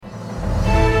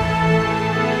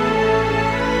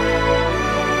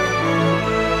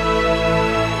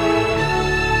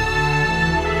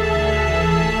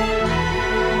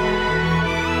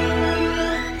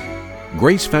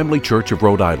Grace Family Church of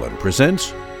Rhode Island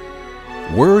presents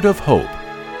Word of Hope,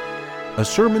 a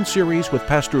sermon series with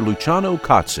Pastor Luciano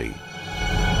Cozzi.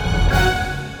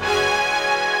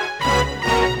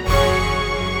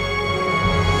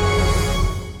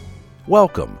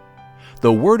 Welcome.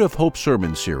 The Word of Hope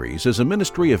sermon series is a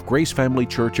ministry of Grace Family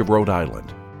Church of Rhode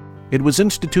Island. It was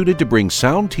instituted to bring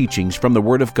sound teachings from the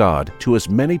Word of God to as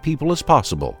many people as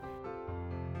possible.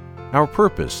 Our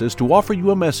purpose is to offer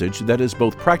you a message that is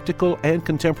both practical and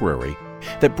contemporary,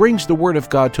 that brings the Word of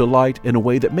God to light in a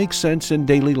way that makes sense in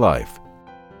daily life.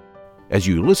 As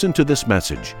you listen to this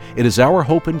message, it is our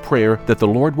hope and prayer that the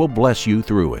Lord will bless you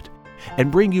through it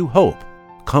and bring you hope,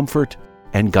 comfort,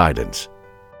 and guidance.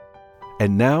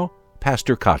 And now,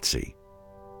 Pastor Cozzi.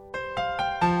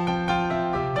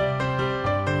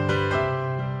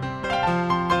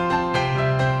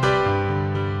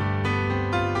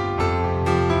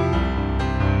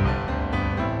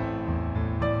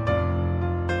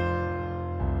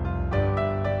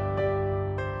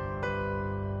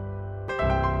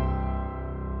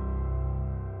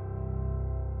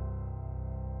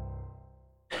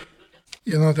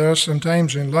 You know, there are some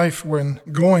times in life when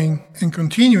going and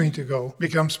continuing to go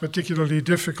becomes particularly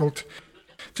difficult.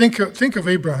 Think of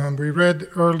Abraham. We read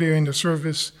earlier in the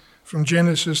service from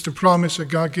Genesis the promise that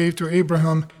God gave to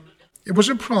Abraham. It was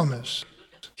a promise.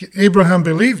 Abraham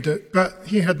believed it, but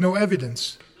he had no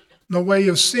evidence, no way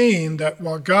of seeing that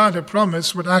what God had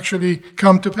promised would actually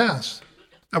come to pass.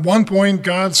 At one point,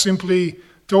 God simply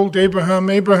told Abraham,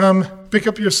 pick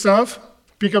up your stuff,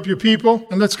 pick up your people,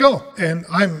 and let's go. And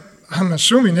I'm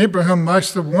assuming Abraham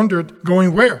must have wondered,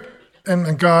 going where?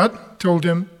 And God told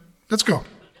him, let's go.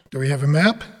 Do we have a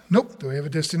map? Nope. Do we have a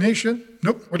destination?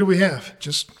 Nope. What do we have?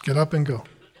 Just get up and go.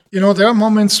 You know, there are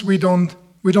moments we don't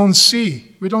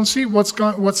see. We don't see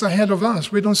what's ahead of us.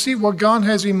 We don't see what God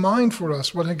has in mind for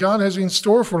us, what God has in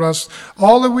store for us.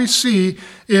 All that we see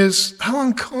is how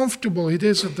uncomfortable it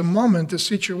is at the moment, the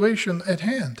situation at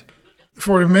hand.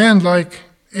 For a man like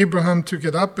Abraham to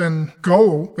get up and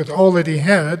go with all that he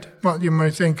had, well, you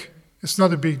might think it's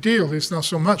not a big deal, it's not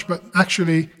so much, but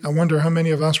actually, I wonder how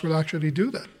many of us will actually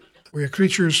do that. We are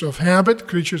creatures of habit,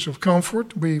 creatures of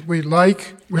comfort. We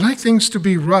like things to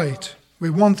be right. We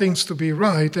want things to be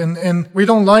right, and we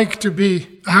don't like to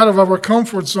be out of our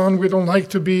comfort zone. We don't like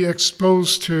to be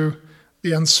exposed to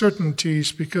the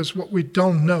uncertainties because what we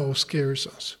don't know scares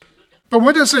us. But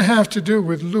what does it have to do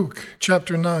with Luke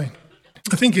chapter 9?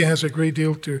 I think it has a great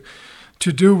deal to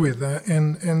do with that,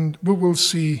 and we will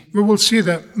see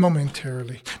that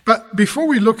momentarily. But before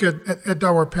we look at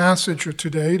our passage of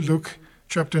today, Luke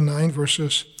chapter 9,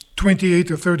 verses 28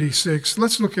 to 36,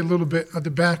 let's look a little bit at the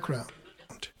background.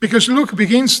 Because Luke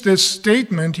begins this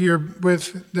statement here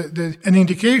with an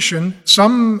indication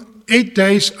some 8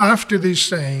 days after these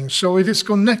sayings, so it is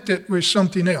connected with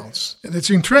something else. And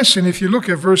it's interesting, if you look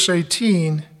at verse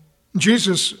 18,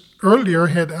 Jesus earlier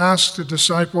had asked the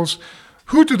disciples,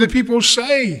 who do the people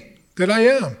say that I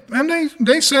am? And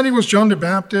they said it was John the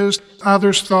Baptist.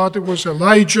 Others thought it was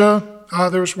Elijah.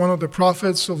 Others, one of the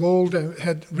prophets of old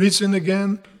had risen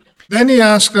again. Then he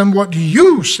asked them, what do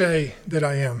you say that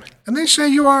I am? And they say,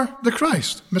 you are the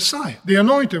Christ, Messiah, the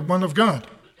anointed one of God.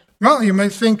 Well, you may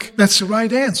think that's the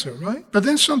right answer, right? But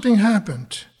then something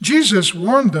happened. Jesus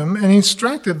warned them and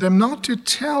instructed them not to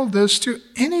tell this to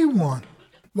anyone.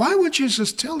 Why would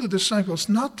Jesus tell the disciples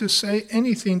not to say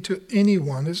anything to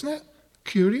anyone? Isn't that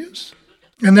curious?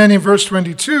 And then in verse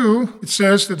 22, it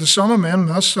says that the Son of Man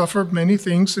must suffer many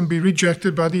things and be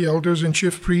rejected by the elders and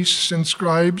chief priests and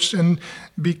scribes and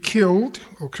be killed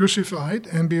or crucified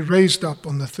and be raised up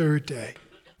on the third day.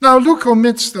 Now Luke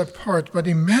omits that part, but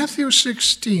in Matthew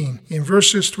 16, in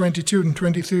verses 22 and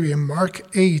 23, and Mark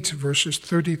 8, verses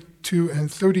 32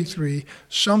 and 33,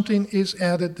 something is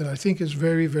added that I think is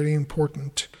very, very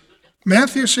important.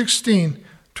 Matthew 16,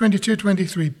 22,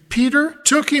 23, Peter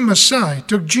took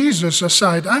Jesus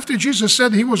aside. After Jesus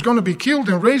said he was going to be killed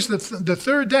and raised the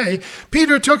third day,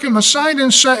 Peter took him aside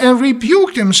and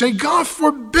rebuked him, saying, God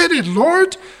forbid it,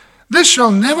 Lord, this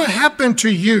shall never happen to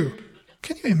you.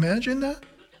 Can you imagine that?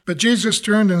 But Jesus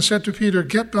turned and said to Peter,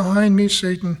 get behind me,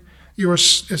 Satan. You are a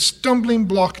stumbling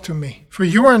block to me. For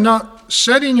you are not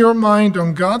setting your mind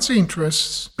on God's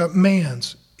interests, but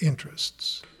man's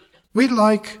interests. We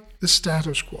like the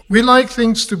status quo. We like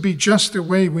things to be just the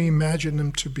way we imagine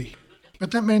them to be.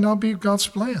 But that may not be God's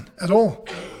plan at all.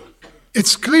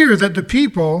 It's clear that the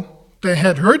people that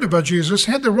had heard about Jesus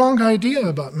had the wrong idea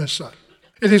about Messiah.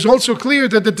 It is also clear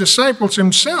that the disciples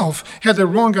themselves had the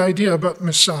wrong idea about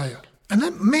Messiah. And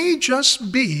that may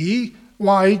just be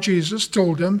why Jesus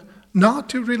told them not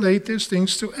to relate these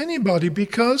things to anybody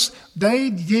because they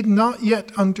did not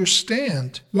yet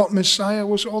understand what Messiah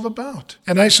was all about.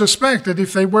 And I suspect that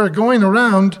if they were going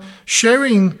around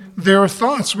sharing their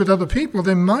thoughts with other people,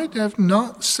 they might have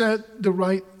not said the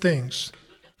right things.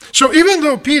 So even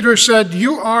though Peter said,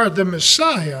 "You are the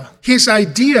Messiah," his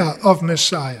idea of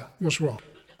Messiah was wrong.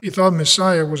 He thought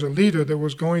Messiah was a leader that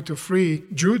was going to free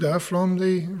Judah from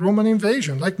the Roman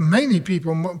invasion, like many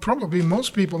people, probably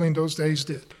most people in those days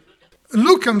did.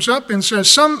 Luke comes up and says,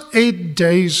 some 8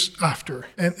 days after.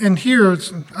 And here,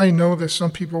 I know that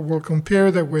some people will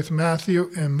compare that with Matthew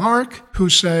and Mark, who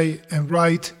say and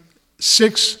write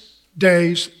 6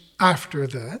 days after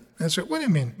that. And so, what do you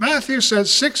mean? Matthew says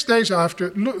 6 days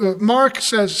after. Mark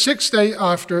says 6 days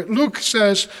after. Luke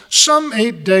says some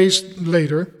 8 days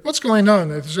later. What's going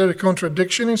on? Is there a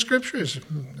contradiction in Scripture? Is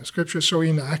Scripture so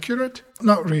inaccurate?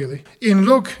 Not really. In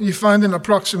Luke, you find an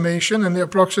approximation, and the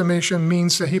approximation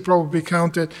means that he probably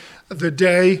counted the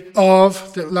day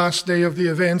of the last day of the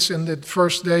events and the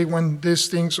first day when these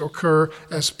things occur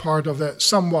as part of that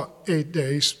somewhat 8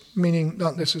 days, meaning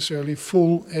not necessarily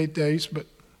full 8 days, but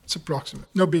it's approximate.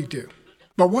 No big deal.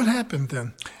 But what happened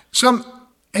then? Some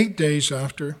 8 days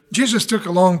after, Jesus took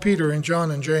along Peter and John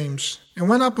and James and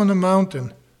went up on the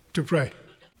mountain to pray.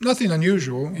 Nothing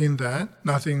unusual in that,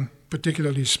 nothing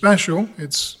particularly special.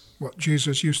 It's what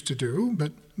Jesus used to do.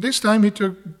 But this time he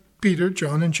took Peter,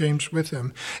 John, and James with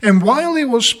him. And while he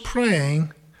was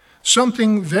praying,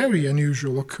 something very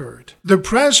unusual occurred. The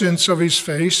presence of his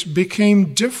face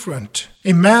became different.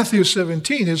 In Matthew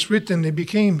 17, it's written, it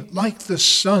became like the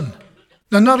sun.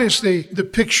 Now notice the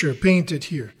picture painted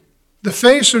here. The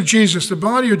face of Jesus, the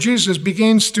body of Jesus,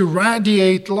 begins to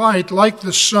radiate light like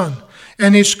the sun.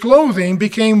 And his clothing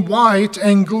became white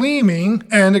and gleaming.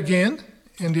 And again,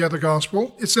 in the other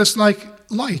gospel, it says like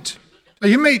light. Now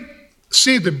you may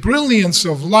see the brilliance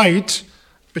of light,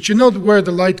 but you know where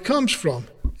the light comes from.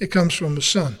 It comes from the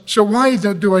sun. So why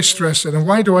do I stress it? And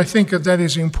why do I think that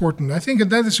is important? I think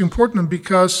that is important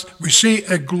because we see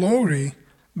a glory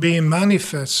being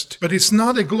manifest, but it's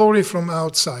not a glory from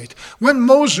outside. When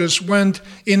Moses went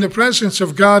in the presence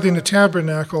of God in the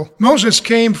tabernacle, Moses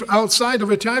came outside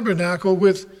of a tabernacle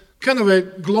with kind of a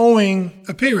glowing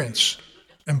appearance.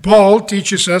 And Paul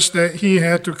teaches us that he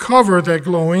had to cover that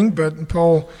glowing, but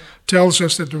Paul tells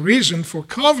us that the reason for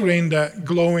covering that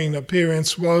glowing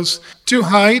appearance was to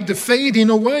hide the fading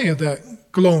away of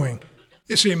that glowing.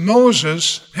 You see,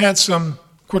 Moses had some,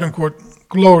 quote-unquote,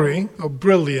 glory or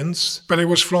brilliance, but it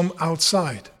was from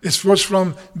outside. It was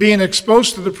from being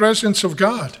exposed to the presence of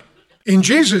God. In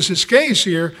Jesus' case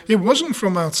here, it wasn't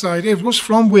from outside, it was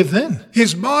from within.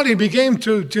 His body began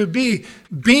to be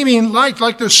beaming light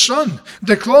like the sun.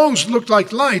 The clothes looked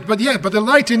like light, but the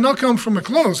light did not come from the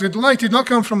clothes. The light did not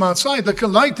come from outside. That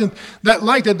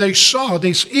light that they saw,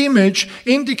 this image,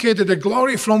 indicated a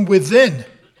glory from within.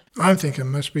 I'm thinking it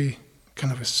must be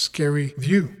kind of a scary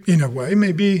view. In a way,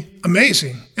 maybe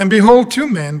amazing. And behold, 2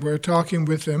 men were talking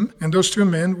with him, and those 2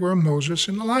 men were Moses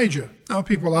and Elijah. Now,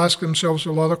 people ask themselves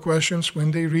a lot of questions when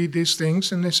they read these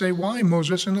things, and they say, why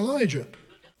Moses and Elijah?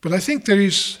 But I think there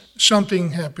is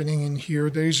something happening in here.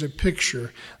 There is a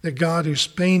picture that God is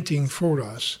painting for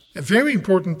us. A very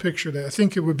important picture that I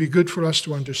think it would be good for us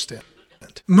to understand.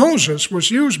 Moses was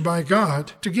used by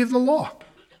God to give the law.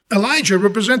 Elijah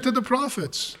represented the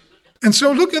prophets. And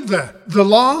so look at that. The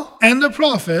law and the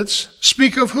prophets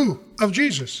speak of who? Of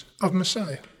Jesus, of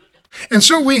Messiah. And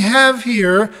so we have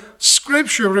here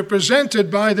Scripture represented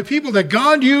by the people that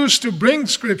God used to bring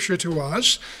Scripture to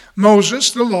us. Moses,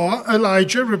 the law,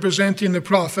 Elijah representing the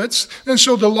prophets. And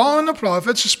so the law and the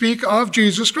prophets speak of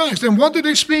Jesus Christ. And what do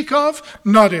they speak of?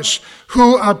 Notice,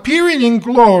 who appearing in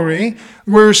glory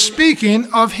were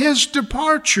speaking of his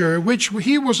departure, which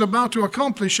he was about to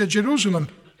accomplish at Jerusalem.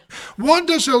 What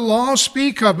does the law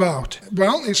speak about?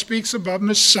 Well, it speaks about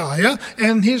Messiah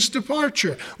and his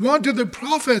departure. What do the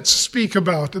prophets speak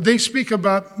about? They speak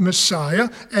about Messiah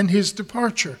and his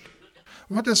departure.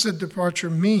 What does the departure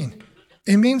mean?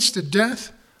 It means the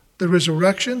death, the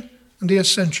resurrection, and the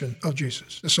ascension of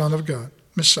Jesus, the Son of God,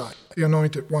 Messiah, the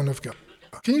anointed one of God.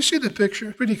 Can you see the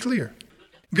picture? Pretty clear.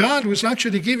 God was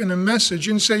actually giving a message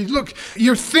and saying, look,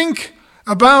 you think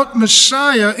about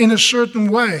Messiah in a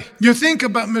certain way. You think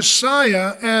about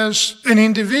Messiah as an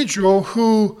individual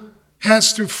who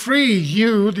has to free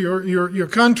you, your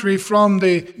country, from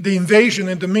the invasion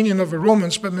and dominion of the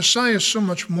Romans, but Messiah is so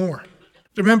much more.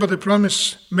 Remember the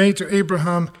promise made to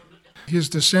Abraham, his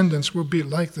descendants will be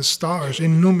like the stars,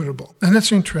 innumerable. And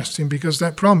that's interesting because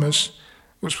that promise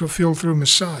was fulfilled through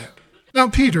Messiah. Now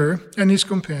Peter and his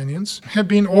companions had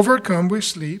been overcome with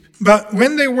sleep, but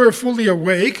when they were fully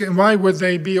awake, and why would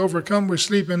they be overcome with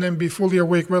sleep and then be fully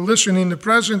awake? Well, listen, in the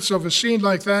presence of a scene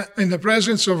like that, in the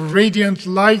presence of radiant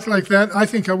light like that, I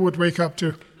think I would wake up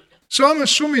too. So I'm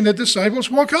assuming the disciples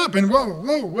woke up and,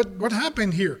 whoa, what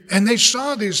happened here? And they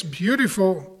saw this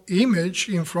beautiful image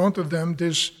in front of them,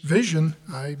 this vision,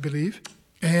 I believe.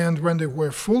 And when they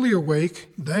were fully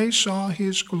awake, they saw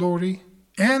his glory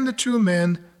and the two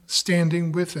men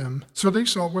standing with him. So they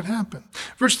saw what happened.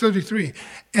 Verse 33,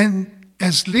 and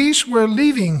as these were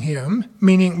leaving him,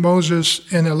 meaning Moses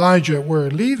and Elijah were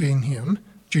leaving him,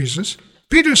 Jesus,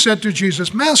 Peter said to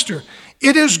Jesus, Master,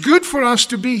 it is good for us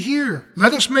to be here.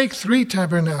 Let us make 3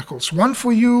 tabernacles, one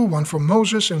for you, one for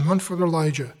Moses, and one for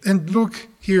Elijah. And Luke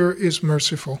here is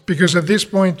merciful, because at this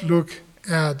point Luke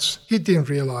adds, he didn't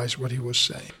realize what he was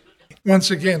saying.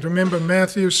 Once again, remember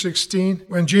Matthew 16,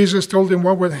 when Jesus told him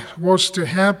what was to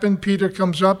happen, Peter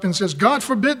comes up and says, God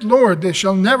forbid, Lord, this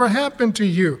shall never happen to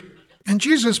you. And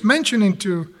Jesus mentioning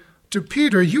to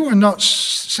Peter, you are not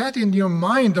set in your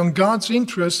mind on God's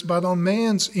interest, but on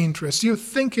man's interest. You're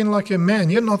thinking like a man.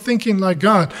 You're not thinking like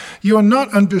God. You are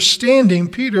not understanding,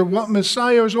 Peter, what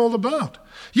Messiah is all about.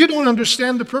 You don't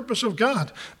understand the purpose of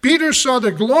God. Peter saw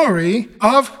the glory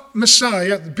of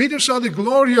Messiah. Peter saw the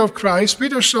glory of Christ.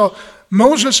 Peter saw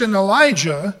Moses and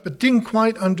Elijah, but didn't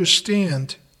quite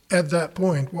understand at that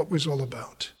point what was all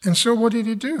about. And so what did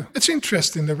he do? It's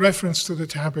interesting, the reference to the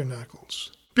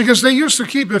tabernacles. Because they used to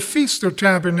keep a feast of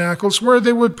tabernacles where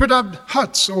they would put up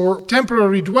huts or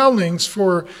temporary dwellings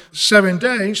for 7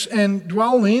 days and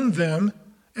dwell in them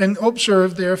and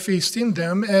observe their feast in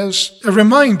them as a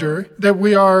reminder that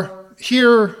we are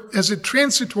here as a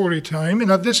transitory time,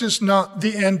 and that this is not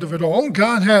the end of it all.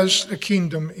 God has a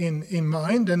kingdom in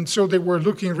mind, and so they were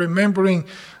remembering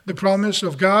the promise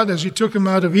of God as he took them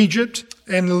out of Egypt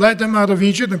and led them out of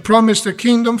Egypt and promised a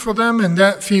kingdom for them, and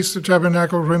that Feast of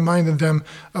Tabernacle reminded them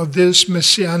of this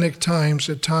messianic times,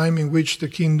 a time in which the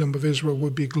kingdom of Israel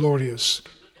would be glorious.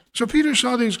 So Peter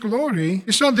saw this glory,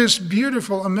 he saw this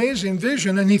beautiful, amazing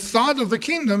vision, and he thought of the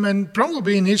kingdom, and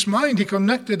probably in his mind he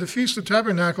connected the Feast of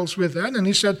Tabernacles with that, and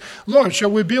he said, Lord,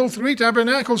 shall we build 3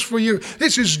 tabernacles for you?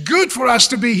 This is good for us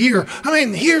to be here. I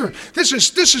mean, here, this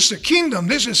is the kingdom.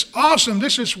 This is awesome.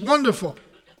 This is wonderful.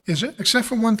 Is it? Except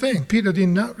for one thing. Peter did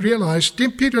not realize,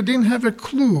 Peter didn't have a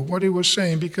clue what he was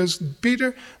saying, because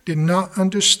Peter did not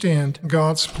understand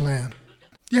God's plan.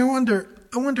 Yeah,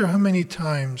 I wonder how many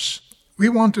times we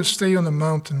want to stay on the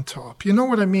mountaintop. You know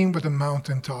what I mean with the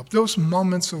mountaintop? Those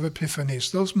moments of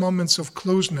epiphanies, those moments of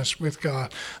closeness with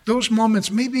God, those moments,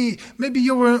 maybe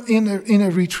you were in a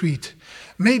retreat.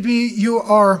 Maybe you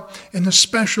are in a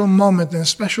special moment, in a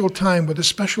special time with a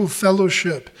special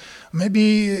fellowship.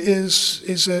 Maybe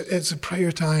it's a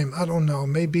prayer time. I don't know.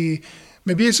 Maybe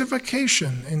it's a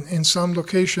vacation in some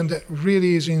location that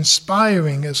really is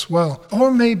inspiring as well. Or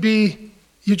maybe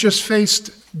you just faced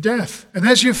death. And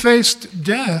as you faced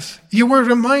death, you were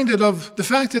reminded of the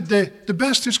fact that the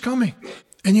best is coming.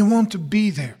 And you want to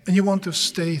be there. And you want to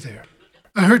stay there.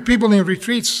 I heard people in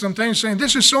retreats sometimes saying,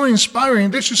 this is so inspiring.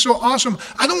 This is so awesome.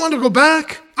 I don't want to go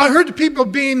back. I heard people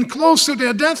being close to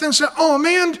their death and say, oh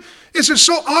man, this is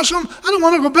so awesome. I don't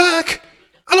want to go back.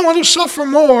 I don't want to suffer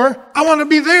more. I want to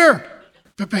be there.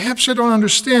 But perhaps they don't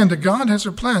understand that God has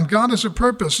a plan. God has a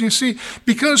purpose. You see,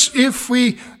 because if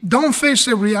we don't face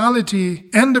the reality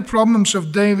and the problems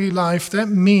of daily life, that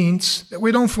means that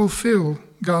we don't fulfill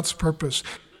God's purpose.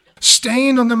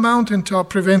 Staying on the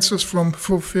mountaintop prevents us from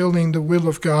fulfilling the will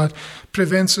of God,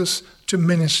 prevents us to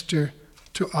minister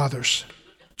to others.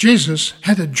 Jesus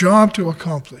had a job to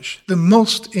accomplish, the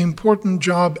most important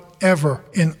job ever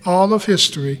in all of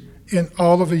history, in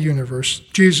all of the universe.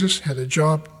 Jesus had a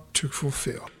job to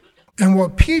fulfill. And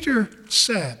what Peter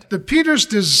said, that Peter's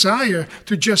desire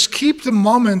to just keep the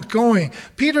moment going,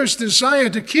 Peter's desire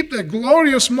to keep that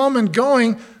glorious moment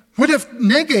going, would have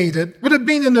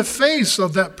been in the face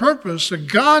of that purpose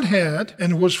that God had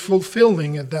and was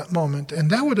fulfilling at that moment. And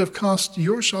that would have cost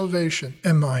your salvation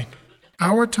and mine.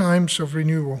 Our times of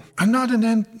renewal are not an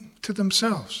end to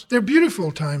themselves. They're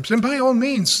beautiful times, and by all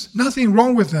means, nothing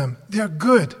wrong with them. They're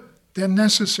good. They're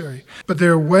necessary. But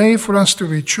they're a way for us to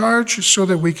recharge so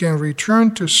that we can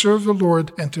return to serve the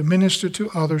Lord and to minister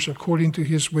to others according to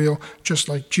his will, just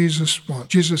like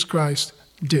Jesus Christ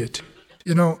did.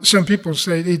 You know, some people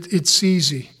say it's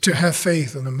easy to have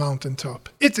faith on the mountaintop.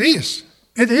 It is.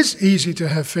 It is easy to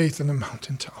have faith on the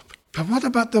mountaintop. But what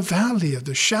about the valley of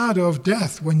the shadow of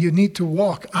death when you need to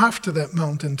walk after that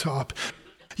mountaintop?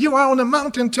 You are on a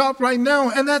mountaintop right now,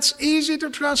 and that's easy to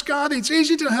trust God. It's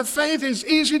easy to have faith. It's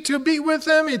easy to be with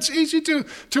Him. It's easy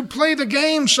to play the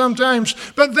game sometimes.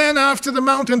 But then after the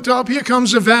mountaintop, here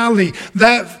comes a valley.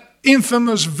 That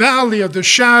infamous valley of the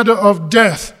shadow of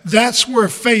death. That's where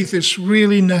faith is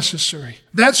really necessary.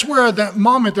 That's where that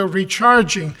moment of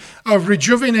recharging, of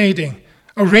rejuvenating,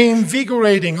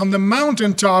 reinvigorating on the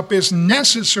mountaintop is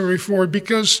necessary for it,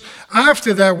 because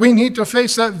after that we need to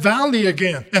face that valley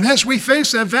again. And as we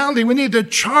face that valley, we need the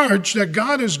charge that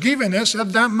God has given us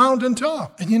at that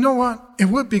mountaintop. And you know what? It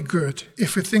would be good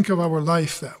if we think of our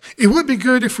life that way. It would be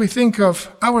good if we think of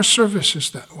our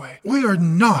services that way. We are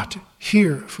not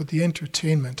here for the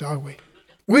entertainment, are we?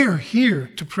 We are here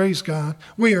to praise God.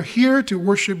 We are here to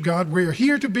worship God. We are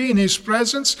here to be in His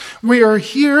presence. We are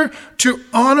here to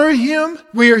honor Him.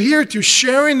 We are here to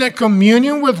share in that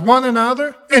communion with one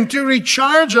another and to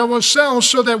recharge ourselves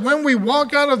so that when we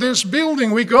walk out of this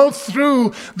building, we go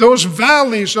through those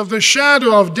valleys of the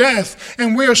shadow of death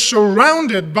and we are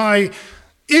surrounded by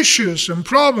issues and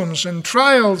problems and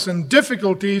trials and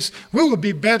difficulties. We will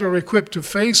be better equipped to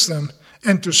face them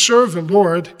and to serve the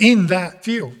Lord in that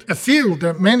field. A field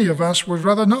that many of us would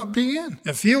rather not be in.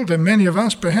 A field that many of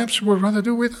us perhaps would rather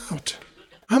do without.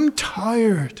 I'm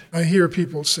tired, I hear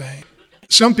people say.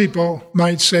 Some people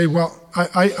might say, well,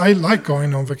 I like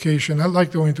going on vacation. I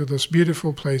like going to those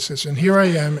beautiful places. And here I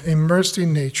am, immersed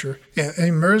in nature,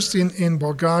 immersed in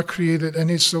what God created,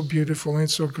 and it's so beautiful and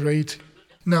it's so great.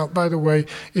 Now, by the way,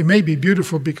 it may be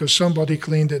beautiful because somebody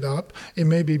cleaned it up. It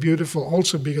may be beautiful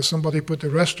also because somebody put the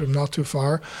restroom not too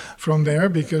far from there,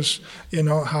 because you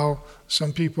know how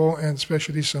some people, and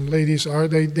especially some ladies, are.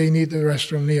 They need the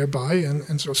restroom nearby.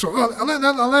 And so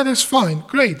that is fine.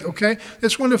 Great, okay?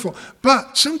 That's wonderful.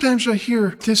 But sometimes I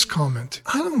hear this comment,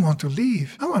 I don't want to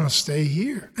leave. I want to stay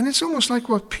here. And it's almost like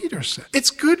what Peter said.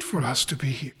 It's good for us to be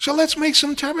here. So let's make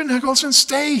some tabernacles and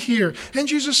stay here. And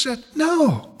Jesus said,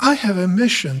 no, I have a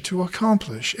mission to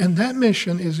accomplish. And that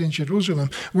mission is in Jerusalem,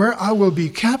 where I will be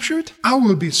captured, I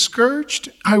will be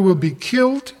scourged, I will be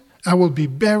killed, I will be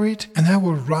buried, and I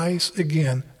will rise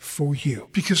again for you.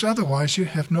 Because otherwise you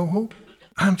have no hope.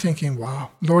 I'm thinking, wow,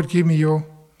 Lord, give me your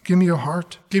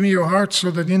heart. Give me your heart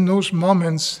so that in those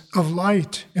moments of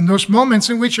light, in those moments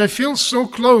in which I feel so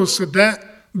close to that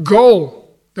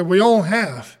goal that we all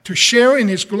have, to share in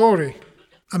His glory,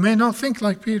 I may not think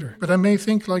like Peter, but I may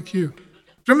think like you.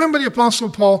 Remember the Apostle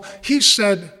Paul, he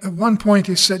said, at one point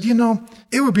he said, you know,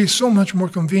 it would be so much more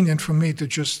convenient for me to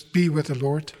just be with the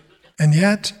Lord. And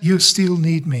yet, you still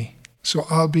need me, so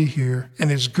I'll be here.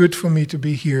 And it's good for me to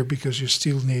be here because you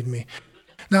still need me.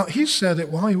 Now, he said it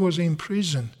while he was in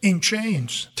prison, in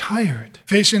chains, tired,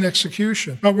 facing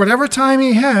execution. But whatever time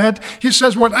he had, he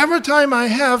says, whatever time I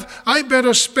have, I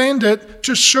better spend it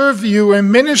to serve you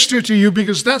and minister to you,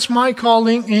 because that's my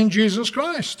calling in Jesus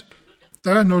Christ.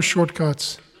 There are no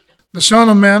shortcuts. The Son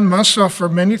of Man must suffer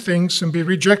many things and be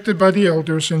rejected by the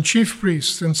elders and chief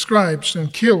priests and scribes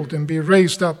and killed and be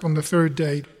raised up on the third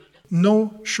day.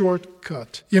 No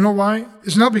shortcut. You know why?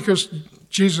 It's not because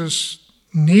Jesus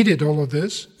needed all of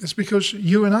this. It's because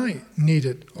you and I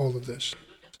needed all of this.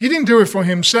 He didn't do it for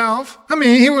himself. I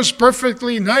mean, he was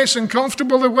perfectly nice and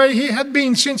comfortable the way he had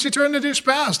been since eternity's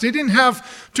past. He didn't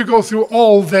have to go through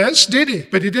all this, did he?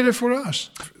 But he did it for us.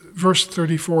 Verse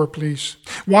 34, please.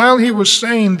 While he was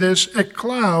saying this, a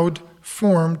cloud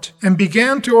formed and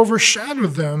began to overshadow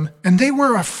them, and they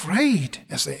were afraid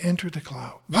as they entered the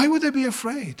cloud. Why would they be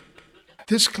afraid?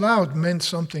 This cloud meant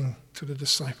something to the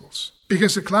disciples,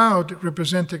 because the cloud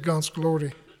represented God's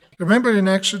glory. Remember in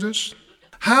Exodus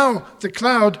how the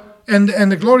cloud and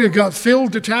the glory of God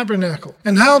filled the tabernacle,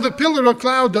 and how the pillar of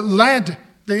cloud that led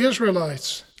the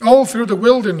Israelites all through the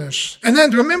wilderness. And then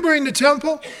remember in the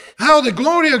temple, how the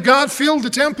glory of God filled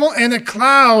the temple and a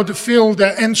cloud filled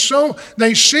that. And so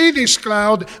they see this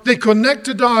cloud, they connect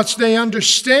the dots, they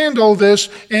understand all this,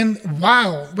 and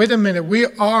wow, wait a minute, we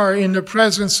are in the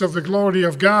presence of the glory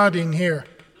of God in here.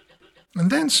 And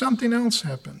then something else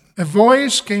happened. A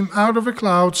voice came out of a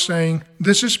cloud saying,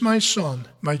 "This is my son,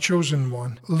 my chosen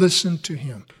one. Listen to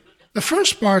him." The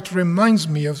first part reminds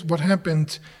me of what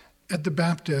happened at the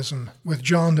baptism with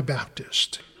John the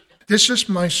Baptist. This is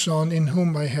my son in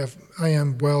whom I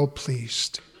am well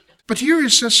pleased. But here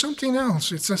it says something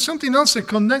else. It says something else that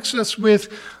connects us with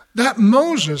that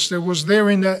Moses that was there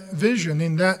in that vision,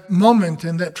 in that moment,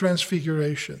 in that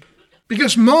transfiguration.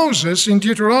 Because Moses in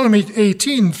Deuteronomy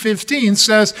 18:15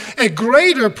 says, a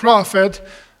greater prophet,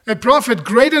 a prophet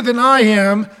greater than I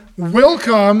am, will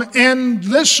come and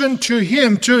listen to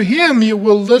him. To him you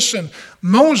will listen.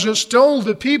 Moses told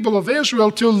the people of Israel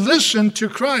to listen to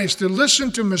Christ, to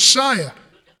listen to Messiah.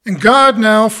 And God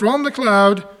now, from the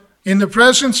cloud, in the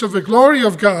presence of the glory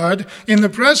of God, in the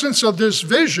presence of this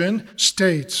vision,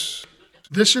 states,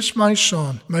 "This is my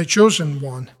Son, my chosen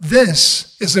one.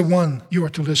 This is the one you are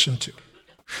to listen to.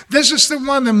 This is the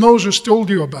one that Moses told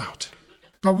you about."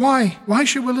 But why? Why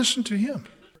should we listen to him?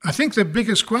 I think the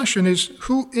biggest question is,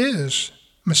 who is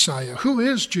Messiah? Who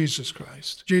is Jesus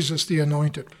Christ? Jesus the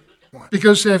Anointed One.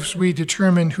 Because as we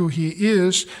determine who he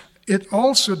is, it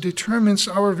also determines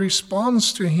our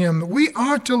response to him. We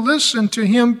are to listen to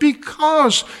him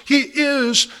because he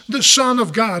is the Son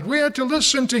of God. We are to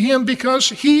listen to him because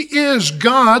he is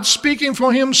God speaking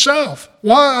for himself.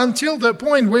 While until that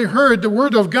point we heard the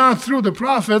word of God through the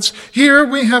prophets, here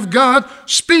we have God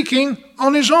speaking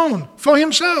on his own, for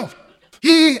himself.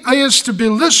 He is to be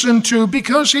listened to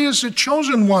because he is the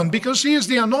chosen one, because he is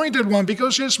the anointed one,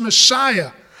 because he is Messiah,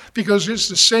 because he is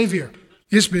the Savior.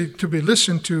 He is to be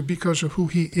listened to because of who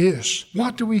he is.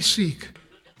 What do we seek?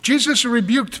 Jesus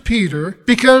rebuked Peter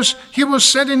because he was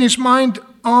setting his mind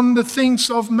on the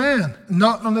things of man,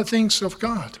 not on the things of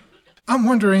God. I'm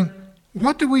wondering,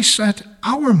 what do we set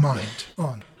our mind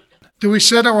on? Do we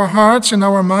set our hearts and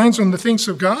our minds on the things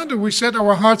of God, or do we set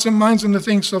our hearts and minds on the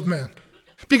things of man?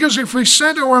 Because if we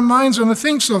set our minds on the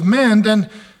things of man, then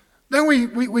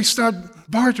we start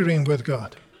bartering with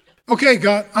God. Okay,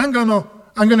 God, I'm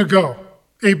gonna go,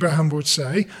 Abraham would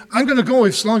say. I'm gonna go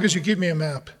as long as you give me a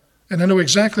map. And I know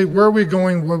exactly where we're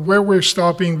going, where we're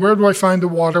stopping, where do I find the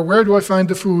water, where do I find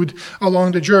the food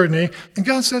along the journey. And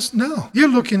God says, no, you're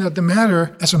looking at the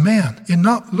matter as a man. You're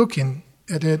not looking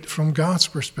at it from God's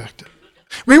perspective.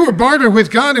 We will barter with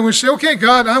God and we say, okay,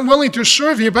 God, I'm willing to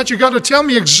serve you, but you got to tell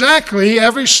me exactly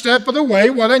every step of the way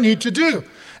what I need to do.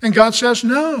 And God says,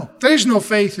 no, there's no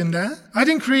faith in that. I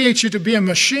didn't create you to be a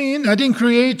machine. I didn't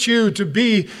create you to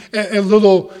be a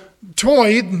little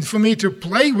toy for me to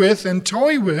play with and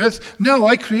toy with. No,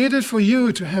 I created for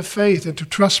you to have faith and to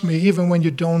trust me even when you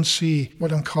don't see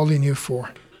what I'm calling you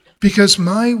for. Because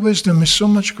my wisdom is so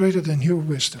much greater than your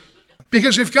wisdom.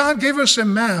 Because if God gave us a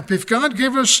map, if God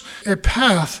gave us a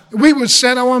path, we would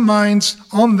set our minds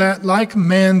on that like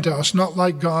man does, not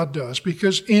like God does.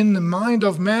 Because in the mind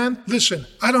of man, listen,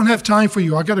 I don't have time for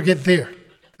you. I got to get there.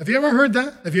 Have you ever heard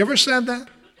that? Have you ever said that?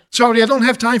 Sorry, I don't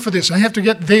have time for this. I have to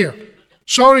get there.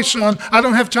 Sorry, son, I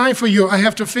don't have time for you. I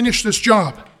have to finish this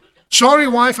job. Sorry,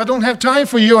 wife, I don't have time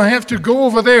for you. I have to go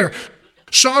over there.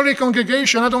 Sorry,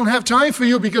 congregation, I don't have time for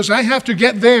you because I have to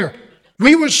get there.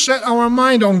 We would set our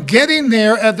mind on getting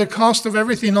there at the cost of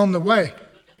everything on the way.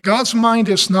 God's mind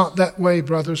is not that way,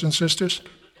 brothers and sisters.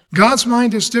 God's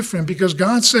mind is different because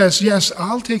God says, yes,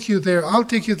 I'll take you there. I'll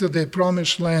take you to the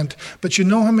promised land. But you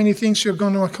know how many things you're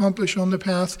going to accomplish on the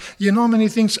path? You know how many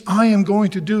things I am going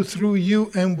to do through you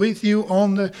and with you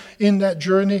in that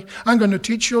journey? I'm going to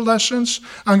teach you lessons.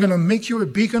 I'm going to make you a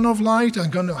beacon of light.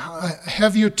 I'm going to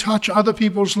have you touch other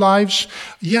people's lives.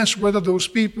 Yes, whether those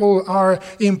people are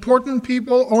important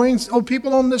people or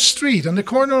people on the street, on the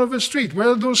corner of the street,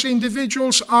 whether those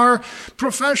individuals are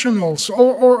professionals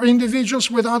or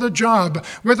individuals without a job,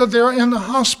 whether they're in the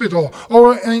hospital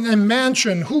or in a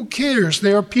mansion, who cares?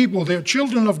 They are people, they're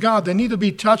children of God. They need to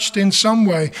be touched in some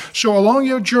way. So along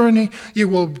your journey, you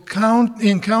will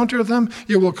encounter them,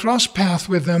 you will cross paths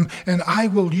with them, and I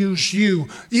will use you,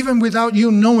 even without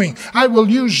you knowing. I will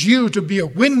use you to be a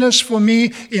witness for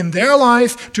me in their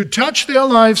life, to touch their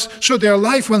lives, so their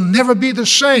life will never be the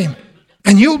same.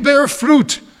 And you'll bear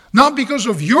fruit. Not because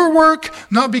of your work,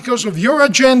 not because of your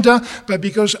agenda, but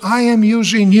because I am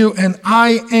using you and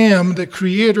I am the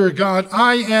Creator God.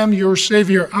 I am your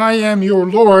Savior. I am your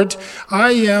Lord.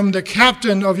 I am the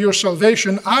captain of your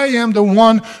salvation. I am the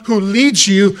one who leads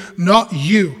you, not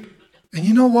you. And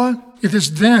you know what? It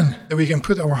is then that we can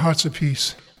put our hearts at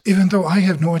peace, even though I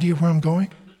have no idea where I'm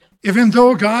going. Even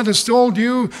though God has told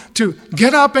you to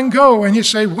get up and go, and you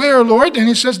say, where, Lord? And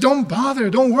he says, don't bother,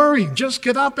 don't worry, just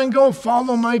get up and go,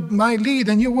 follow my lead,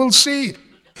 and you will see.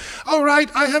 All right,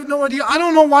 I have no idea. I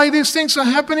don't know why these things are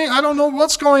happening. I don't know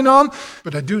what's going on.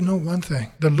 But I do know one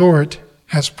thing. The Lord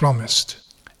has promised.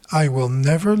 I will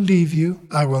never leave you.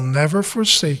 I will never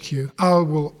forsake you. I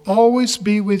will always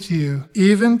be with you,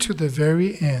 even to the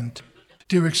very end.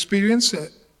 Do you experience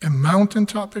it? A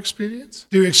mountaintop experience?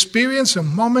 Do you experience a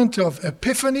moment of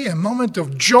epiphany, a moment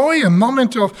of joy, a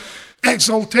moment of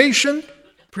exaltation?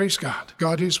 Praise God.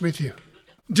 God is with you.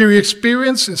 Do you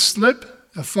experience a slip,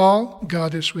 a fall?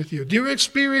 God is with you. Do you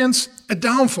experience a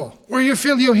downfall where you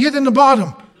feel you're hitting the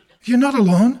bottom? You're not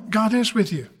alone. God is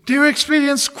with you. Do you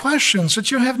experience questions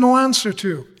that you have no answer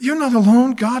to? You're not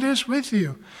alone. God is with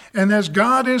you. And as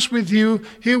God is with you,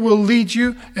 he will lead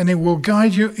you and he will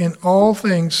guide you in all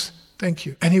things Thank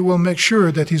you. And he will make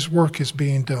sure that his work is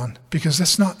being done, because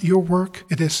that's not your work,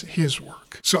 it is his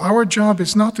work. So our job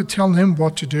is not to tell him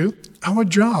what to do. Our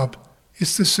job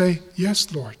is to say,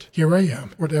 yes, Lord, here I am.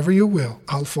 Whatever you will,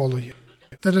 I'll follow you.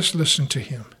 Let us listen to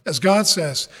him. As God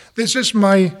says, this is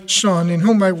my son in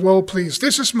whom I well please.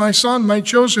 This is my son, my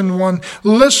chosen one.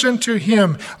 Listen to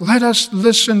him. Let us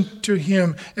listen to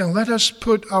him, and let us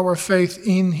put our faith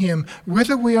in him.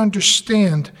 Whether we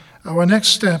understand our next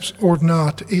steps or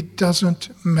not, it doesn't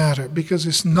matter, because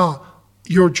it's not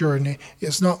your journey.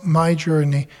 It's not my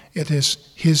journey. It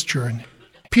is his journey.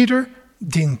 Peter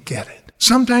didn't get it.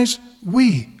 Sometimes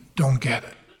we don't get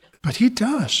it, but he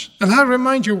does. And I'll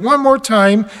remind you one more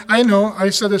time. I know I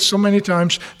said it so many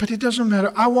times, but it doesn't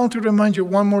matter. I want to remind you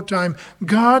one more time.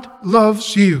 God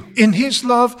loves you. In his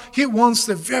love, he wants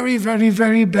the very, very,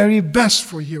 very, very best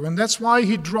for you. And that's why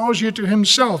he draws you to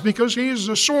himself, because he is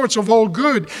the source of all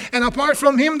good. And apart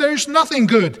from him, there is nothing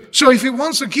good. So if he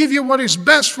wants to give you what is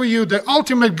best for you, the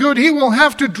ultimate good, he will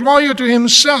have to draw you to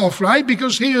himself, right?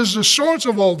 Because he is the source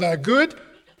of all that good.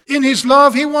 In his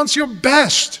love, he wants your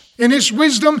best. In his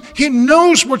wisdom, he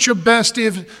knows what your best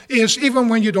is, even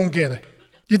when you don't get it.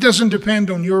 It doesn't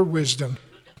depend on your wisdom.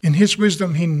 In his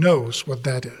wisdom, he knows what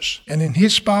that is. And in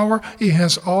his power, he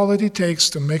has all that it takes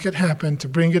to make it happen, to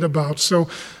bring it about. So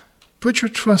put your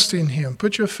trust in him.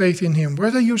 Put your faith in him.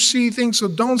 Whether you see things or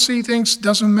don't see things,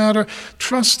 doesn't matter.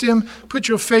 Trust him. Put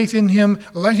your faith in him.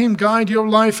 Let him guide your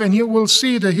life, and you will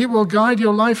see that he will guide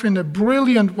your life in a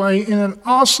brilliant way, in an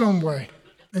awesome way.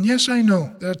 And yes, I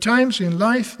know, there are times in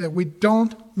life that we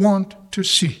don't want to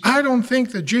see. I don't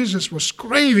think that Jesus was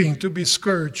craving to be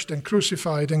scourged and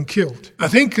crucified and killed. I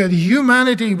think that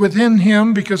humanity within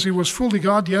him, because he was fully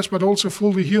God, yes, but also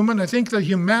fully human, I think that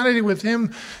humanity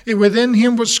within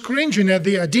him was cringing at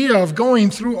the idea of going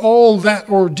through all that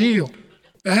ordeal.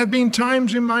 There have been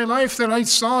times in my life that I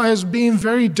saw as being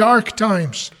very dark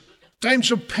times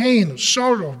of pain, of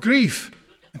sorrow, of grief.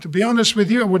 And to be honest with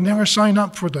you, I would never sign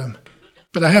up for them.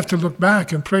 But I have to look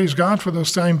back and praise God for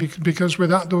those times, because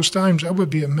without those times, I would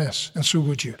be a mess, and so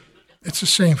would you. It's the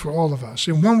same for all of us.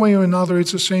 In one way or another,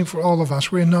 it's the same for all of us.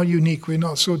 We're not unique. We're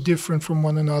not so different from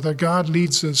one another. God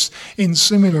leads us in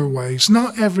similar ways.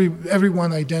 Not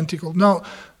everyone identical, no,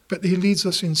 but he leads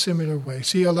us in similar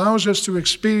ways. He allows us to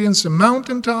experience the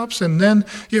mountaintops, and then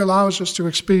he allows us to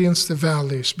experience the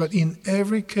valleys. But in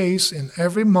every case, in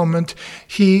every moment,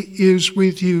 he is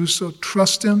with you, so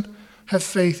trust him. Have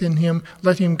faith in him,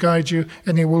 let him guide you,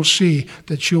 and he will see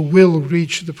that you will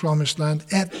reach the promised land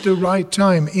at the right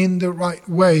time, in the right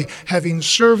way, having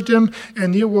served him,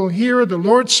 and you will hear the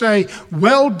Lord say,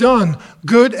 well done,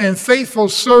 good and faithful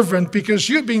servant, because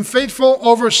you've been faithful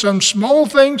over some small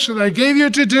things that I gave you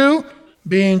to do.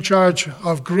 Be in charge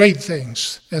of great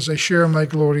things as I share my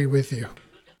glory with you.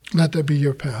 Let that be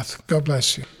your path. God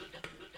bless you.